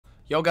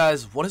Yo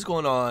guys, what is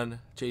going on?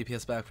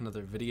 JPS back for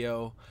another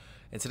video,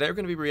 and today we're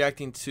going to be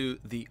reacting to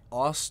the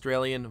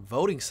Australian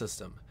voting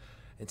system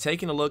and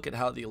taking a look at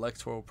how the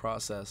electoral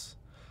process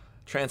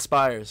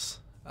transpires.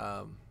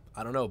 I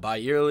don't know,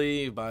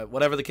 bi-yearly, by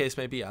whatever the case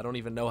may be. I don't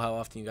even know how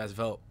often you guys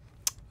vote.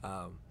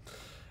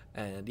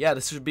 And yeah,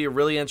 this should be a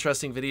really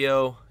interesting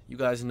video. You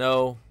guys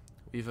know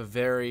we have a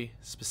very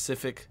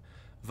specific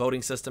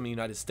voting system in the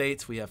United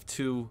States. We have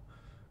two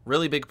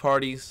really big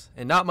parties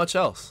and not much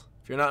else.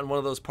 If you're not in one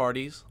of those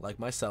parties, like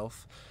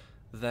myself,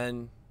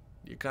 then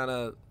you're kind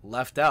of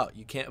left out.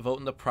 You can't vote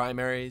in the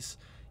primaries.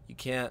 You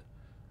can't.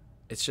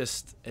 It's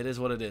just, it is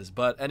what it is.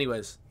 But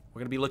anyways, we're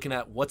going to be looking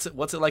at what's it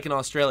like in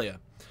Australia.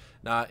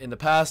 Now, in the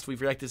past,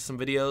 we've reacted to some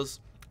videos,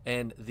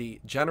 and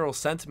the general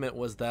sentiment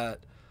was that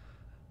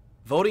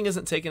voting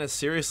isn't taken as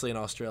seriously in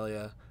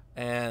Australia,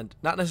 and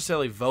not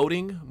necessarily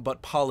voting,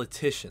 but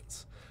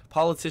politicians.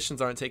 Politicians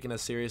aren't taken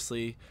as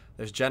seriously.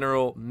 There's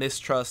general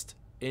mistrust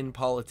in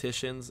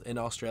politicians in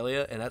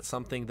Australia, and that's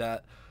something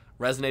that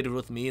resonated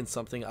with me and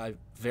something I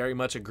very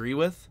much agree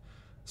with.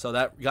 So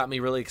that got me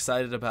really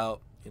excited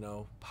about, you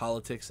know,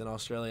 politics in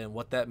Australia and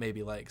what that may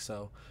be like.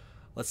 So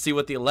let's see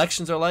what the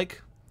elections are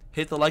like.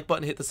 Hit the like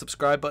button, hit the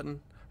subscribe button.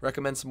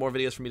 Recommend some more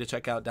videos for me to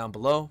check out down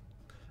below,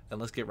 and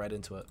let's get right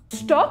into it.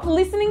 Stop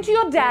listening to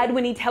your dad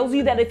when he tells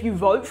you that if you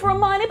vote for a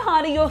minor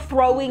party, you're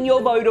throwing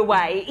your vote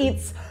away.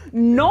 It's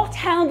not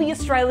how the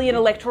Australian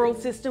electoral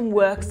system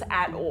works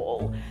at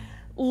all.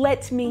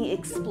 Let me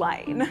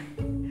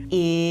explain.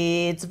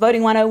 It's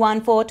Voting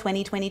 101 for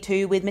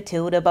 2022 with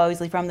Matilda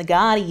Bosley from The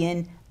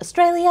Guardian,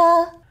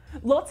 Australia.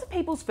 Lots of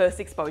people's first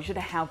exposure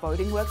to how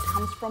voting works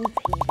comes from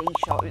TV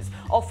shows,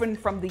 often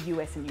from the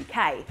US and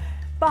UK.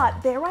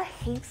 But there are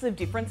heaps of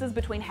differences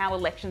between how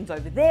elections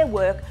over there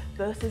work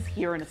versus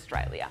here in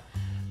Australia.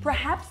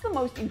 Perhaps the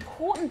most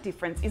important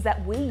difference is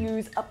that we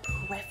use a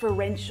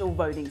preferential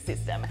voting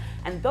system,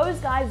 and those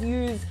guys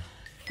use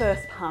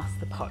first past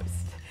the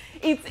post.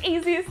 It's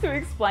easiest to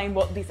explain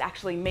what this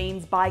actually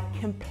means by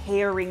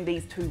comparing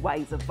these two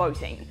ways of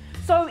voting.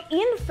 So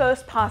in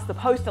first past the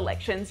post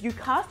elections, you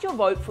cast your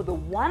vote for the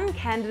one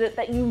candidate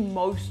that you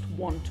most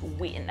want to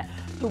win.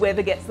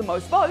 Whoever gets the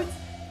most votes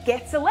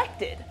gets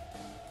elected.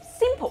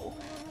 Simple.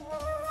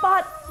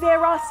 But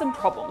there are some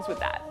problems with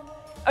that.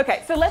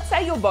 Okay, so let's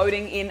say you're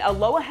voting in a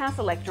lower house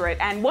electorate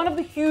and one of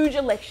the huge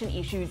election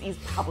issues is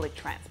public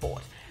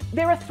transport.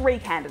 There are three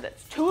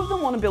candidates. Two of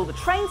them want to build a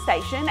train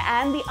station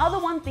and the other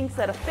one thinks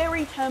that a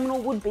ferry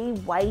terminal would be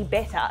way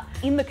better.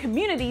 In the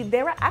community,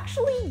 there are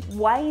actually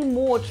way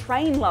more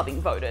train-loving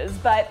voters,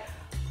 but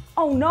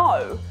oh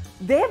no,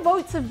 their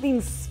votes have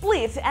been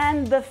split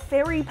and the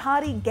ferry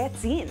party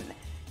gets in.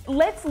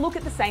 Let's look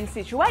at the same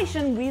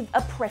situation with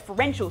a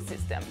preferential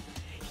system.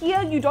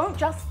 Here, you don't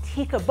just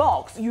tick a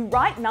box, you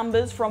write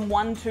numbers from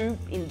 1 to,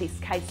 in this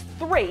case,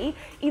 3,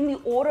 in the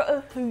order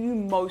of who you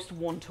most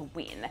want to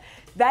win.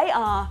 They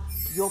are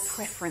your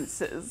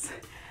preferences.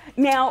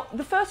 Now,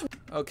 the first...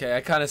 Okay,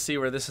 I kind of see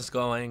where this is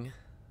going.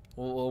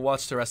 We'll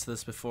watch the rest of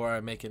this before I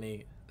make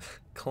any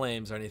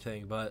claims or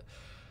anything, but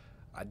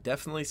I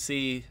definitely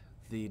see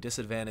the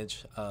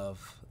disadvantage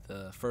of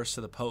the first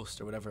to the post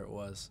or whatever it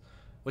was,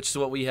 which is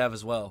what we have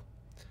as well.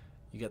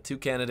 You got two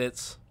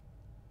candidates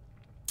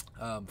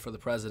for the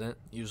president,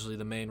 usually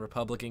the main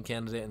Republican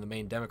candidate and the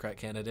main Democrat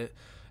candidate.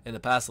 In the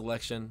past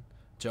election,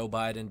 Joe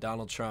Biden,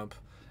 Donald Trump.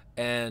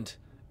 And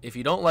if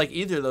you don't like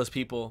either of those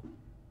people,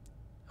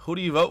 who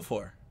do you vote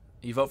for?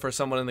 You vote for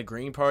someone in the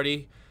Green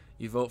Party.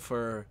 You vote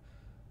for,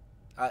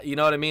 you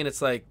know what I mean?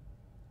 It's like,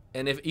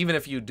 and even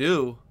if you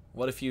do,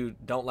 what if you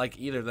don't like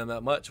either of them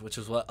that much, which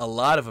is what a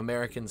lot of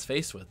Americans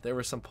faced with. There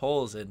were some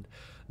polls, and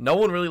no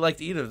one really liked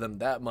either of them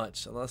that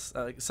much, unless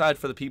aside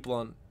for the people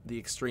on the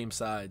extreme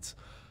sides.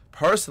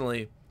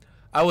 Personally,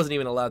 I wasn't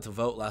even allowed to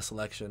vote last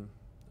election.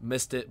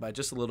 Missed it by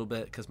just a little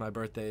bit because my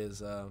birthday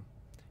is,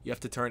 you have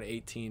to turn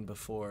 18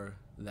 before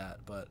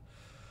that. But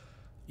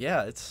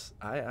yeah,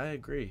 I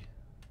agree.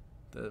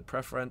 The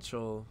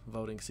preferential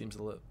voting seems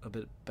a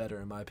bit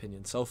better in my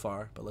opinion so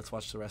far, but let's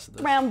watch the rest of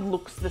this. Round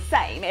looks the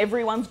same.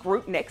 Everyone's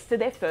grouped next to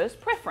their first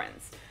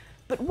preference.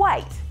 But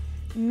wait,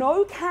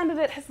 no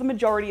candidate has the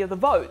majority of the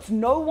votes.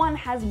 No one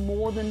has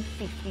more than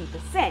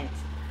 50%.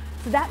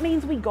 So that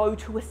means we go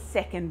to a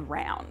second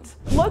round.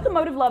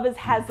 Locomotive Lovers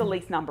has the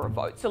least number of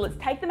votes, so let's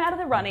take them out of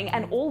the running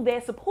and all their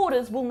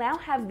supporters will now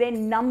have their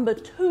number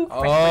 2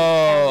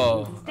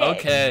 preference instead.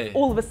 Okay.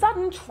 All of a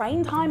sudden,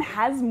 Train Time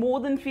has more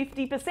than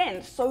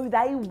 50%, so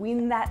they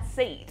win that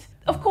seat.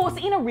 Of course,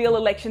 in a real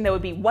election, there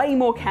would be way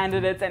more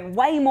candidates and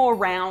way more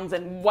rounds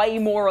and way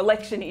more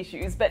election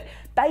issues, but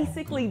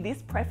basically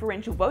this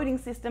preferential voting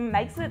system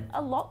makes it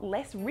a lot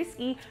less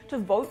risky to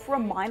vote for a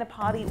minor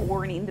party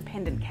or an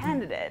independent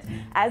candidate,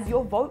 as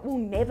your vote will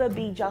never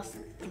be just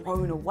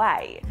thrown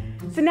away.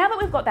 So now that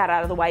we've got that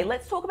out of the way,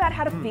 let's talk about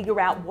how to figure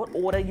out what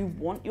order you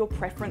want your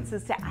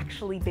preferences to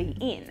actually be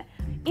in.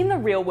 In the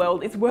real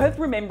world, it's worth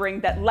remembering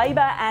that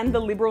Labor and the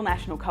Liberal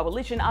National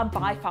Coalition are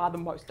by far the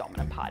most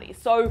dominant parties.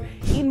 So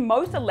in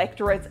most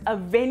electorates,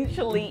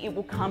 eventually it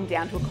will come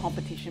down to a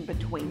competition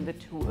between the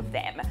two of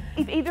them.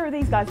 If either of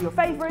these guys are your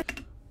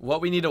favourite, what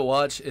we need to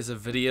watch is a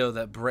video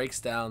that breaks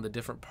down the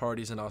different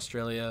parties in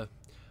Australia,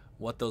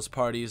 what those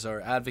parties are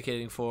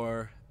advocating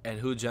for, and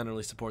who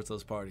generally supports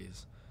those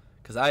parties.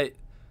 Because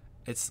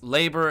it's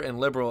Labor and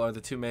Liberal are the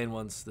two main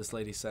ones this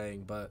lady's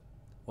saying, but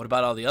what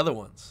about all the other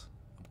ones?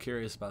 I'm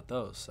curious about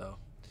those. So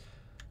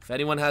if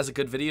anyone has a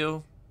good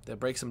video that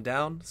breaks them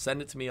down,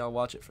 send it to me. I'll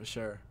watch it for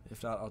sure.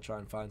 If not, I'll try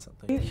and find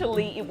something.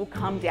 eventually it will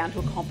come down to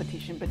a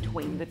competition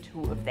between the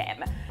two of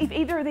them. If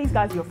either of these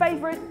guys are your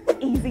favourite,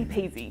 easy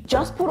peasy.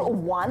 Just put a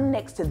 1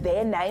 next to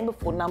their name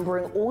before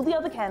numbering all the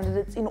other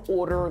candidates in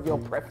order of your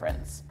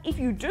preference. If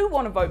you do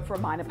want to vote for a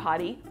minor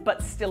party,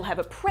 but still have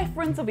a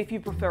preference of if you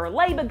prefer a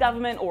Labor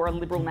government or a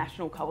Liberal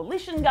National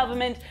Coalition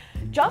government,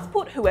 just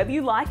put whoever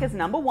you like as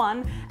number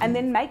 1, and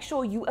then make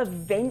sure you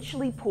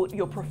eventually put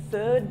your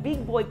preferred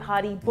big boy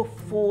party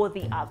before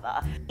the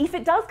other. If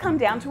it does come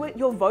down to it,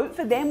 your vote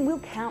for them will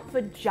count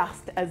for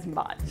just as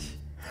much.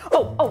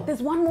 Oh,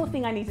 there's one more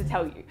thing I need to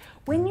tell you.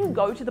 When you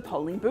go to the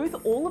polling booth,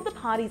 all of the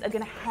parties are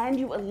going to hand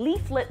you a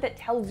leaflet that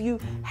tells you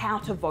how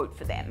to vote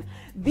for them.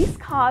 This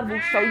card will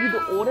show you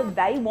the order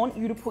they want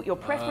you to put your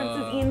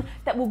preferences in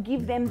that will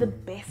give them the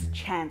best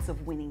chance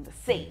of winning the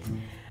seat.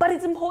 But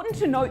it's important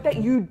to note that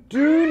you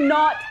do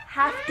not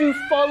have to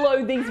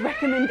follow these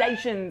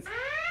recommendations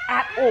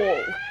at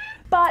all.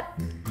 But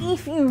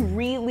if you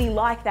really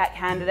like that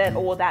candidate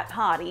or that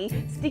party,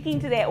 sticking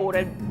to their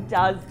order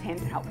does tend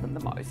to help them the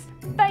most.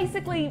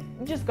 Basically,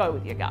 just go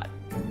with your gut.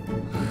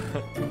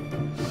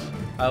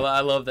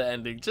 I love the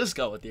ending. Just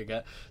go with your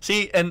gut.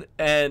 See,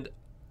 and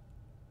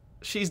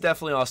she's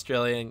definitely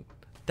Australian.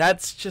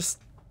 That's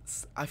just,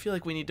 I feel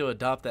like we need to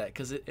adopt that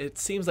because it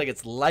seems like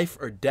it's life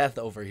or death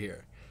over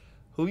here.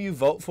 Who you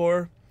vote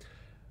for,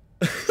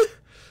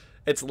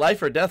 it's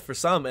life or death for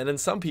some, and then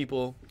some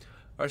people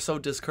are so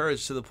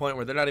discouraged to the point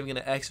where they're not even going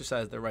to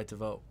exercise their right to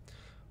vote.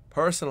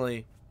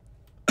 Personally,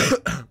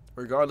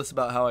 regardless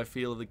about how I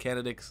feel of the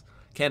candidates,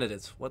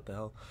 what the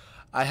hell,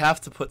 I have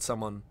to put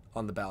someone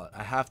on the ballot.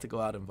 I have to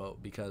go out and vote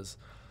because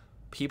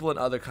people in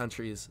other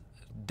countries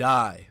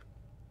die.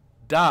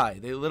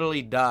 They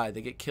literally die.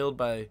 They get killed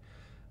by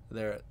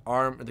the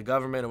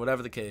government or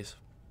whatever the case,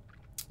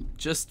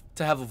 just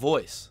to have a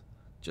voice,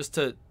 just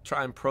to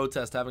try and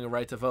protest having a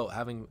right to vote,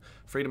 having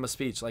freedom of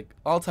speech, like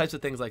all types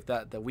of things like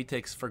that we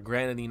take for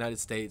granted in the United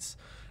States.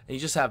 And you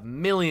just have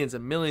millions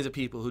and millions of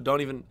people who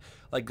don't even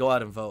like go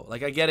out and vote.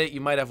 Like I get it, you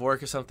might have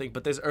work or something,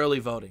 but there's early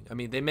voting. I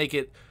mean, they make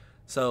it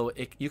so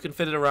you can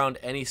fit it around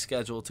any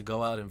schedule to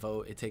go out and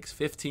vote. It takes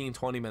 15,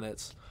 20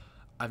 minutes.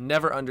 I've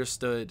never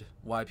understood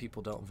why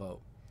people don't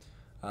vote.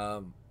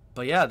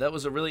 But yeah, that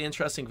was a really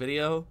interesting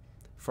video.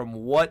 From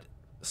what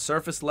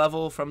surface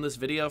level from this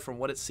video, from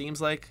what it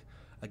seems like,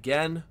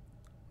 again,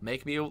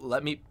 make me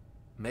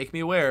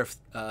aware if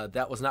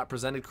that was not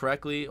presented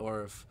correctly,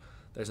 or if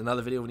there's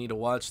another video we need to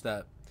watch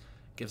that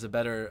gives a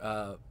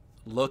better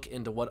look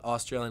into what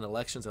Australian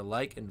elections are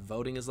like and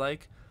voting is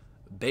like.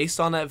 Based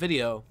on that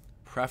video,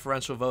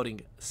 preferential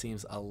voting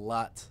seems a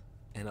lot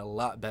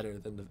better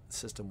than the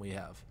system we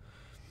have,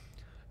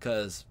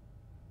 because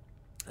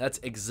that's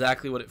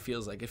exactly what it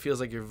feels like. It feels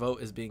like your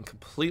vote is being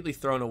completely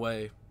thrown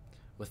away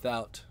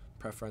without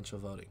preferential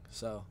voting.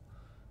 So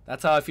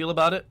that's how I feel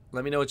about it.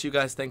 Let me know what you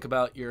guys think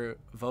about your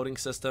voting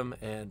system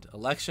and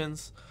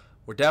elections.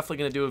 We're definitely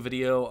going to do a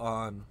video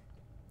on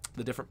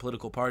the different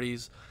political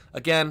parties.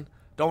 Again,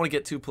 don't want to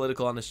get too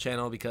political on this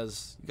channel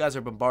because you guys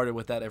are bombarded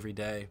with that every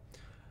day.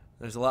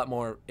 There's a lot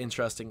more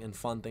interesting and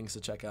fun things to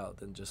check out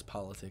than just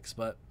politics.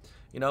 But,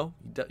 you know,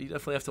 you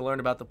definitely have to learn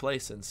about the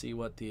place and see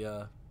what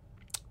the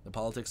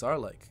politics are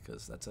like,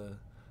 because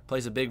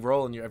plays a big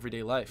role in your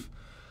everyday life.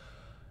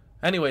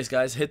 Anyways,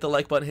 guys, hit the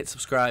like button, hit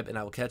subscribe, and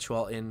I will catch you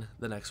all in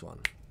the next one.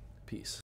 Peace.